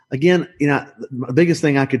again, the biggest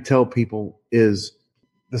thing I could tell people is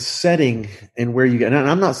the setting and where you get. And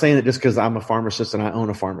I'm not saying it just because I'm a pharmacist and I own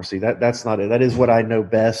a pharmacy. That's not it. That is what I know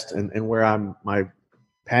best and where my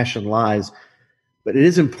passion lies. But it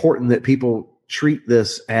is important that people treat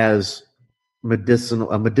this as a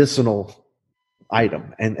medicinal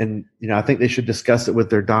item. And I think they should discuss it with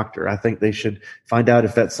their doctor. I think they should find out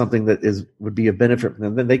if that's something that would be a benefit for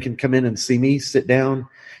them. Then they can come in and see me, sit down.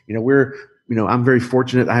 I'm very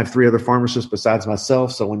fortunate. I have 3 other pharmacists besides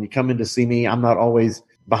myself. So when you come in to see me, I'm not always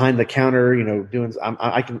behind the counter,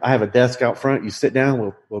 I have a desk out front. You sit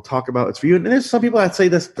down, we'll talk about it's for you. And there's some people I'd say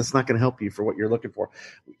that's not going to help you for what you're looking for.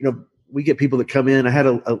 We get people that come in. I had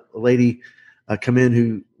a lady come in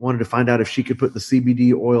who wanted to find out if she could put the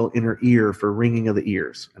CBD oil in her ear for ringing of the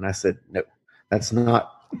ears. And I said, no, that's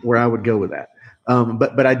not where I would go with that.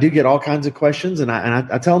 But I do get all kinds of questions, and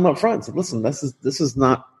I tell them up front, so listen, this is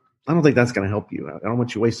not, I don't think that's going to help you. I don't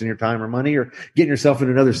want you wasting your time or money or getting yourself in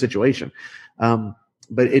another situation.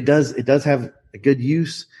 But it does have a good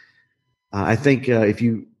use. I think if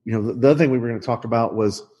the other thing we were going to talk about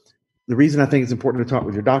was the reason I think it's important to talk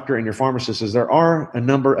with your doctor and your pharmacist is there are a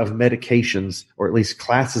number of medications, or at least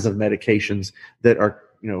classes of medications, that are,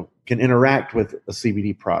 can interact with a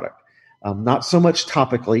CBD product. Not so much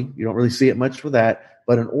topically. You don't really see it much with that,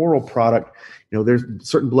 but an oral product, there's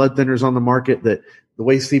certain blood thinners on the market that the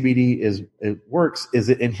way CBD works is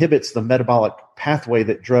it inhibits the metabolic pathway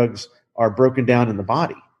that drugs are broken down in the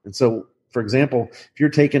body. And so, for example, if you're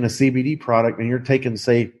taking a CBD product and you're taking,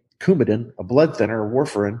 say, Coumadin, a blood thinner, or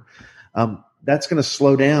warfarin, that's going to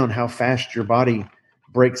slow down how fast your body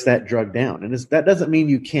breaks that drug down. And that doesn't mean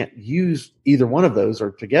you can't use either one of those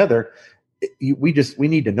or together. We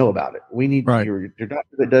need to know about it. We need your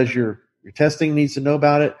doctor that does your testing needs to know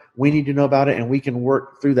about it. We need to know about it, and we can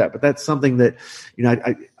work through that. But that's something that,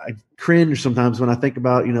 I cringe sometimes when I think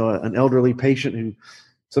about, an elderly patient who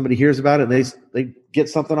somebody hears about it and they get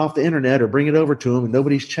something off the internet or bring it over to them and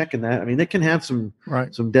nobody's checking that. I mean, it can have some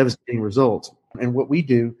devastating results. And what we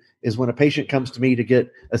do is when a patient comes to me to get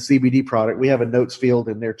a CBD product, we have a notes field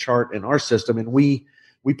in their chart in our system, and we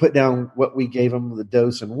put down what we gave them, the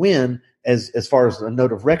dose and when, as far as a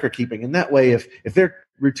note of record keeping. And that way, if they're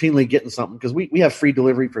routinely getting something, because we have free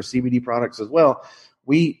delivery for CBD products as well,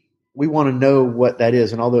 we want to know what that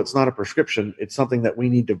is. And although it's not a prescription, it's something that we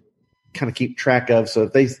need to kind of keep track of. So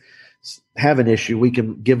if they have an issue, we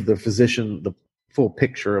can give the physician the full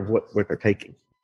picture of what they're taking.